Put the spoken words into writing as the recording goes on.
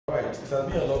Alright, it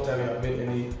has been a long time I have made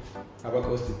any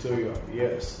Abacus tutorial.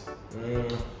 Yes.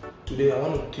 Today I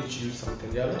want to teach you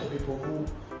something. There are a lot of people who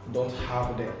don't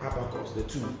have the Abacus, the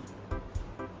tool.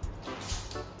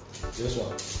 This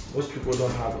one. Most people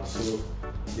don't have it, so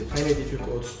they find it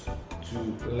difficult to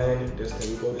learn this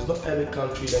thing because it's not every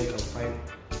country that you can find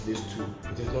this tool.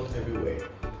 It is not everywhere.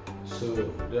 So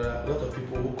there are a lot of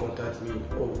people who contact me,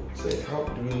 say, how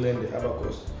do we learn the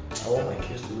Abacus? I want my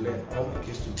kids to learn, I want my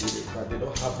kids to do it, but they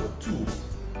don't have the tool.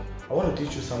 I want to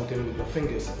teach you something with your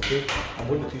fingers, okay? I'm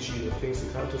going to teach you the things,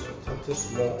 something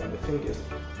small on the fingers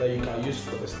that you can use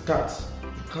for the start.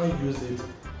 You can't use it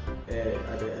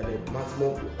at the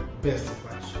maximum best,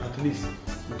 but at least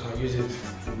you can use it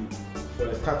for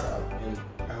a starter, and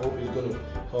I hope it's going to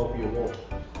help you a lot.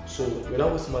 So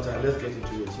without wasting my time, let's get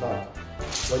into it now.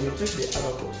 When you take the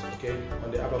Abacus, okay,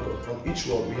 on the Abacus, on each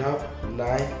row we have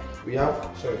we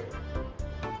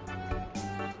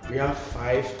have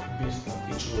 5 beads on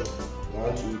each row.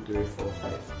 1, 2, 3, 4,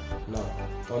 5. Now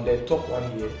on the top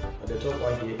one here,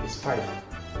 is 5,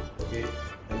 okay,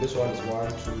 and this one is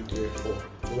 1, 2, 3, 4. So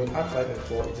when you add 5 and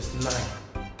 4, it is 9.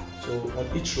 So on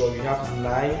each row we have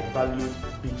 9 valued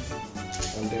beads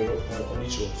on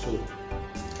each row. So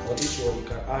on each row you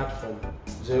can add from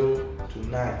 0 to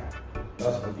 9.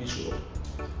 That's on each row.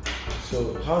 So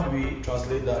how do we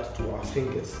translate that to our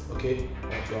fingers? Okay,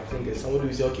 to our fingers. Somebody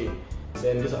will say, okay,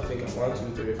 then this I think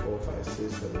 1, 2, 3, 4, 5,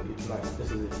 6, 7, 8, 9.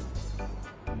 This is it.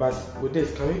 But with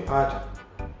this, can we add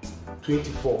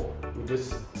 24 with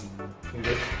this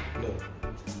fingers? No.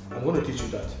 I'm going to teach you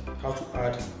that. How to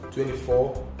add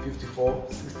 24, 54,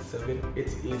 67,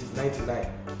 88, 99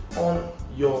 on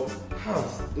your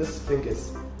hands, these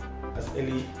fingers, as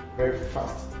early, very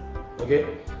fast. Okay?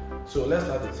 So let's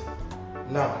start it.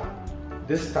 Now,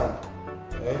 this stamp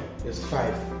is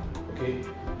 5. Okay?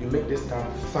 You make this stamp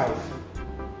 5.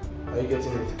 Are you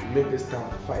getting it? You make this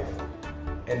stamp 5.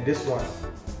 And this one,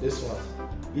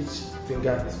 each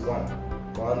finger is 1.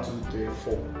 1, 2, 3,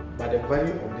 4. But the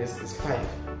value of this is 5.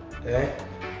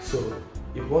 So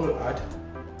if you want to add,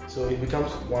 so it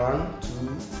becomes 1,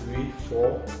 2, 3,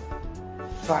 4,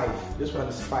 5. This one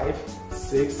is 5,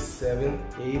 6, 7,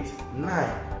 8, 9.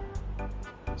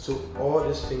 So all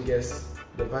these fingers,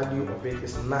 the value of it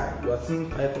is 9. You are seeing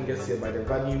 5 fingers here, but the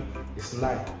value is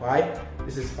 9. Why?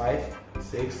 This is 5,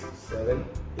 6, 7,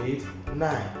 8,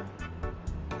 9.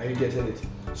 Are you getting it?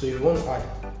 So if you want to add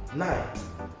 9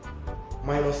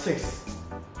 minus 6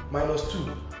 minus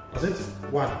 2, is it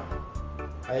 1?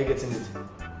 Are you getting it?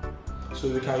 So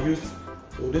we can use,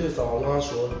 so this is our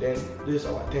 1st row, then this is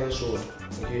our 10th row.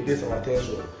 Okay, this is our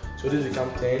 10th row. So this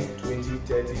becomes 10, 20,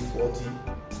 30, 40,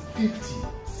 50,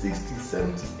 60,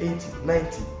 70, 80,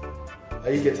 90.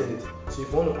 Are you getting it? So if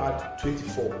you want to add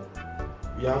 24,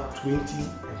 we have 20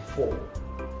 and 4.